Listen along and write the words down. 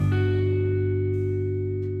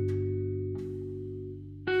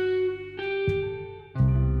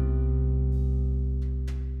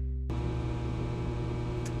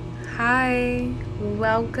Hi,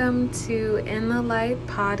 welcome to In the Light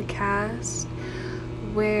podcast,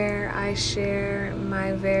 where I share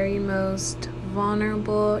my very most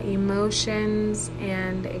vulnerable emotions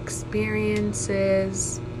and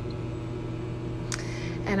experiences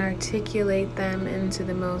and articulate them into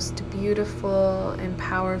the most beautiful and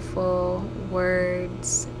powerful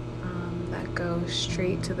words that go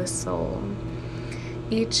straight to the soul.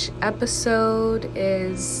 Each episode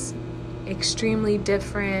is extremely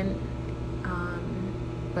different,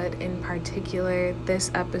 but in particular, this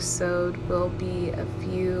episode will be a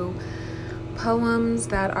few poems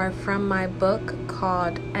that are from my book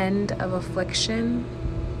called End of Affliction.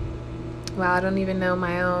 Wow, I don't even know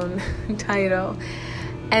my own title.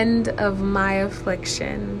 End of My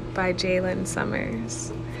Affliction by Jalen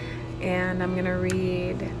Summers. And I'm going to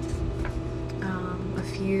read a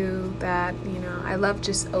few that, I love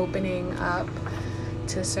just opening up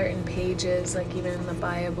to certain pages, like even in the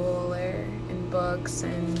Bible or in books,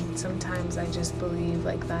 and sometimes I just believe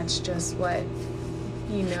like that's just what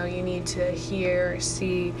you need to hear or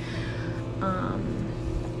see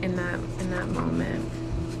in that moment.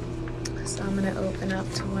 So I'm going to open up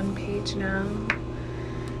to one page now,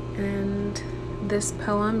 and this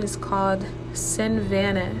poem is called Sin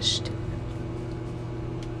Vanished.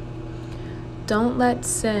 Don't let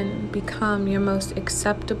sin become your most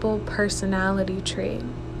acceptable personality trait,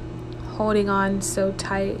 holding on so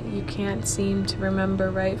tight you can't seem to remember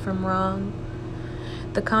right from wrong.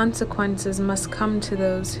 The consequences must come to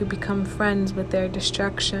those who become friends with their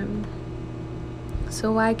destruction.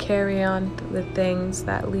 So why carry on with things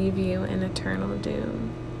that leave you in eternal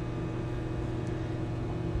doom?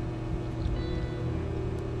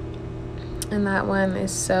 And that one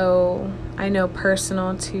is so, I know,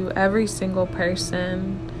 personal to every single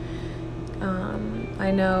person.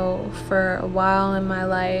 I know for a while in my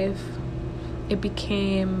life, it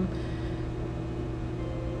became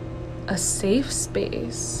a safe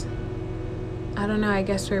space. I don't know, I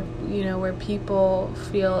guess where people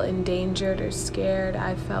feel endangered or scared,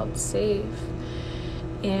 I felt safe.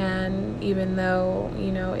 And even though,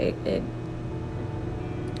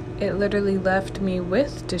 it literally left me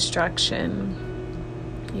with destruction.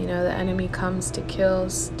 The enemy comes to kill,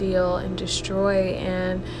 steal, and destroy.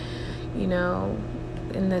 And,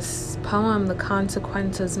 in this poem, the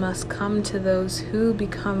consequences must come to those who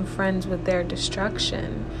become friends with their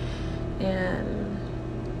destruction. And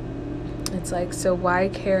it's like, so why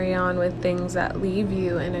carry on with things that leave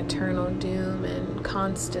you in eternal doom and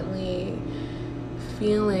constantly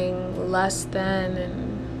feeling less than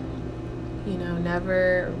and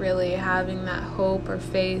never really having that hope or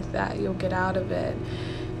faith that you'll get out of it.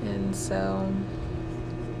 And so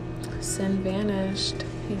sin vanished.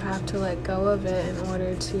 You have to let go of it in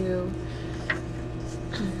order to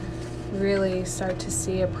really start to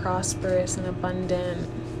see a prosperous and abundant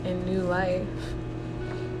and new life.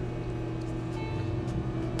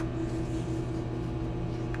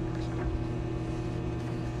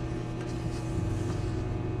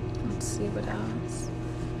 Let's see what else.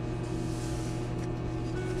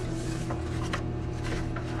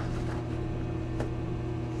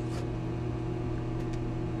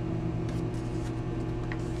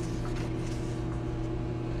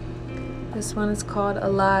 This one is called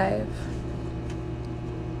Alive.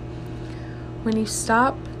 When you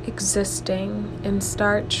stop existing and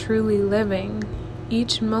start truly living,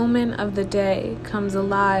 each moment of the day comes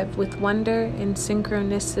alive with wonder and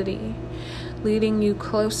synchronicity, leading you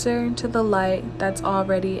closer to the light that's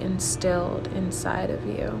already instilled inside of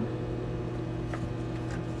you.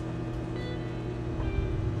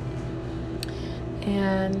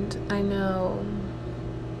 And I know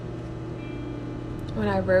when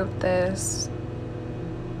I wrote this,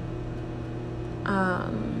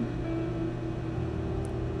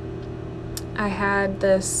 I had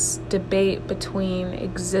this debate between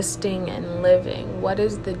existing and living. What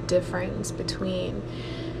is the difference between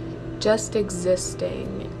just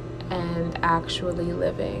existing and actually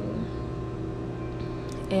living?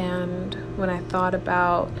 And when I thought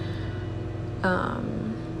about a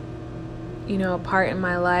part in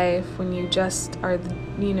my life when you just are,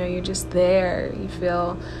 you're just there. You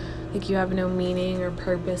feel like you have no meaning or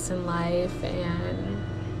purpose in life, and,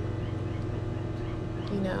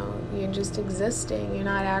 you're just existing. You're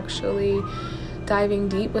not actually diving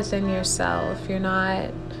deep within yourself. You're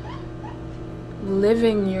not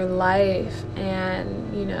living your life. And,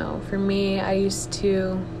 for me, I used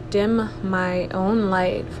to dim my own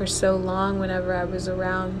light for so long whenever I was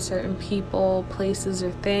around certain people, places,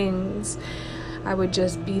 or things. I would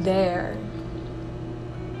just be there.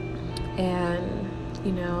 And,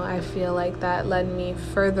 I feel like that led me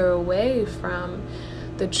further away from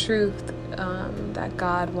the truth that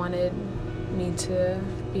God wanted me to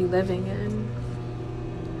be living in.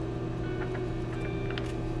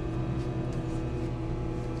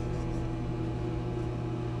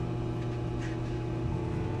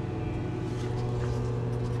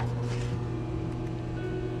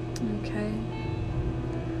 Okay,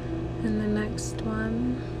 and the next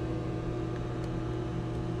one,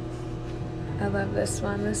 I love this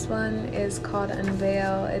one. This one is called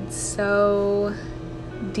Unveil. It's so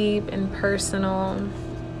deep and personal.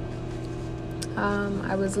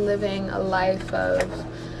 I was living a life of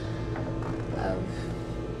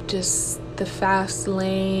just the fast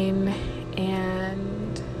lane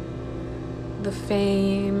and the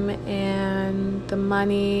fame and the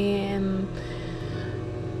money and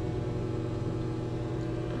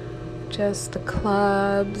just the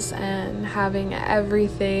clubs and having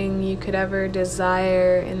everything you could ever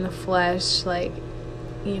desire in the flesh, like,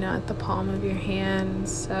 at the palm of your hand.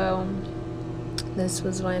 So this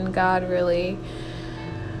was when God really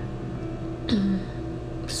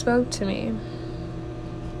spoke to me.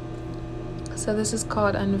 So this is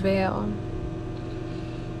called Unveil.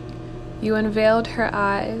 You unveiled her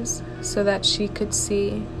eyes so that she could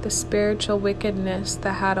see the spiritual wickedness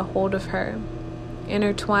that had a hold of her.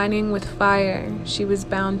 Intertwining with fire, she was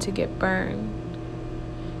bound to get burned.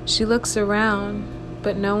 She looks around,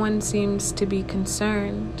 but no one seems to be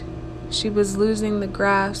concerned. She was losing the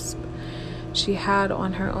grasp she had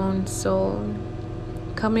on her own soul,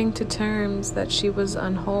 coming to terms that she was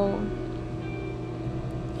unwhole,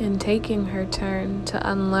 and taking her turn to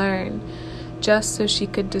unlearn just so she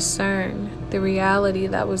could discern the reality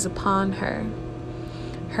that was upon her.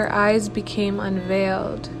 Her eyes became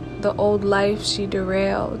unveiled, the old life she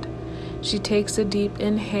derailed. She takes a deep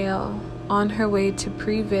inhale on her way to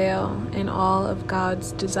prevail in all of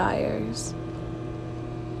God's desires.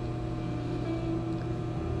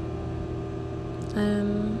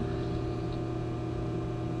 And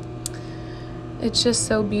it's just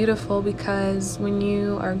so beautiful because when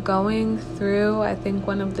you are going through, I think,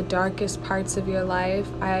 one of the darkest parts of your life,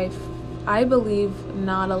 I believe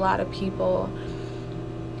not a lot of people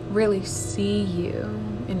really see you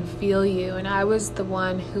and feel you. And I was the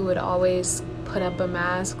one who would always put up a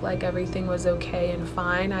mask like everything was okay and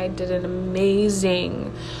fine. I did an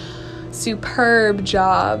amazing, superb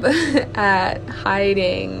job at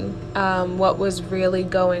hiding what was really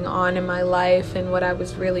going on in my life and what I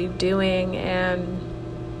was really doing. And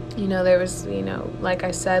there was, like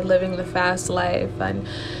I said, living the fast life, and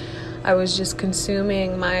I was just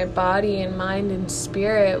consuming my body and mind and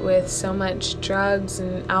spirit with so much drugs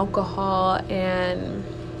and alcohol, and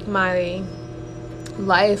my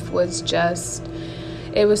life was just,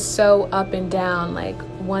 it was so up and down. Like,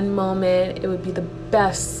 one moment it would be the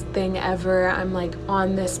best thing ever, I'm like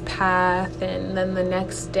on this path, and then the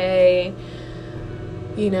next day,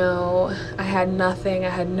 I had nothing. I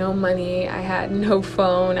had no money, I had no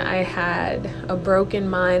phone, I had a broken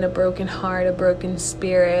mind, a broken heart, a broken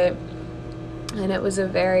spirit, and it was a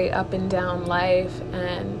very up and down life.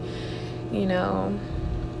 And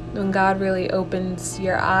when God really opens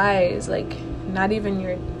your eyes, like not even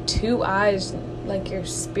your two eyes, like your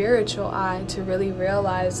spiritual eye, to really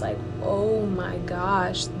realize, like, oh my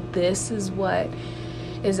gosh, this is what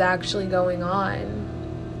is actually going on.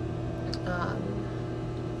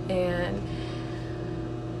 And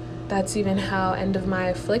that's even how End of My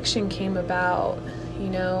Affliction came about.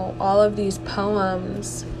 All of these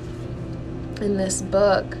poems in this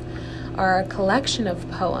book are a collection of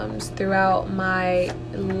poems throughout my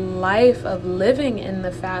life of living in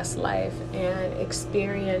the fast life and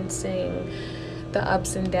experiencing the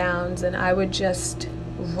ups and downs. And I would just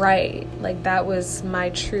write, like that was my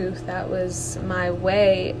truth, that was my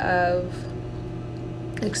way of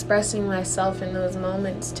expressing myself in those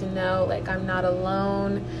moments, to know like I'm not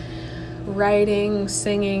alone. Writing,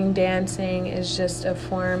 singing, dancing is just a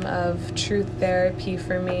form of truth therapy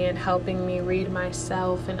for me, and helping me read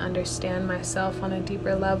myself and understand myself on a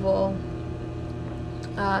deeper level.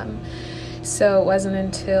 So it wasn't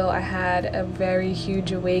until I had a very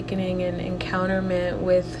huge awakening and encounterment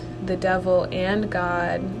with the devil and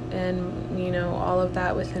God, and all of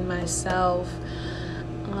that within myself.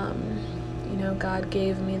 God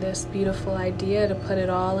gave me this beautiful idea to put it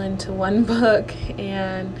all into one book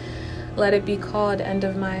and let it be called End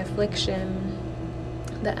of My Affliction.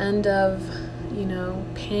 The end of,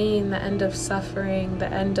 pain, the end of suffering, the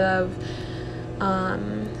end of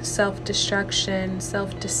self-destruction,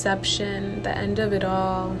 self-deception, the end of it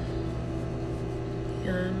all.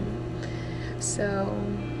 So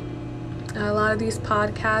a lot of these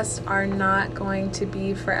podcasts are not going to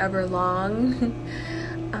be forever long.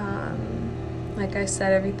 Like I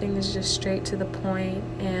said, everything is just straight to the point,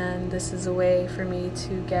 and this is a way for me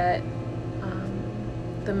to get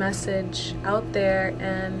the message out there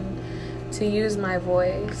and to use my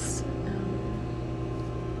voice.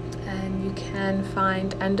 And you can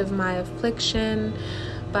find End of My Affliction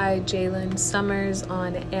by Jalen Summers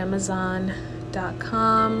on Amazon.com,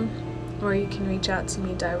 or you can reach out to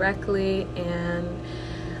me directly and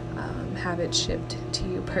have it shipped to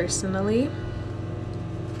you personally.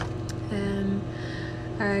 And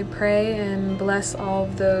I pray and bless all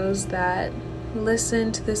of those that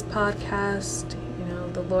listen to this podcast. You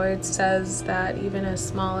know, the Lord says that even as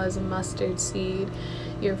small as a mustard seed,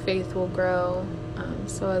 your faith will grow.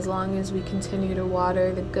 So as long as we continue to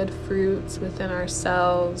water the good fruits within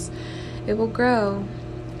ourselves, it will grow.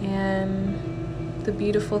 And the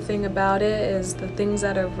beautiful thing about it is the things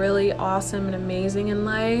that are really awesome and amazing in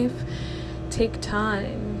life take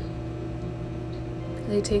time.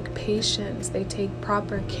 They take patience. They take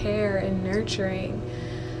proper care and nurturing.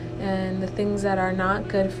 And the things that are not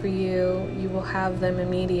good for you, you will have them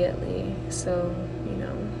immediately. So,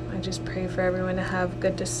 I just pray for everyone to have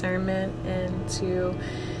good discernment and to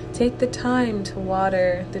take the time to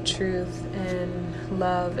water the truth and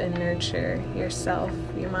love and nurture yourself,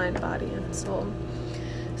 your mind, body, and soul.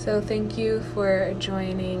 So thank you for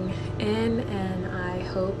joining in, and I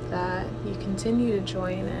hope that you continue to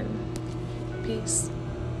join in. Peace.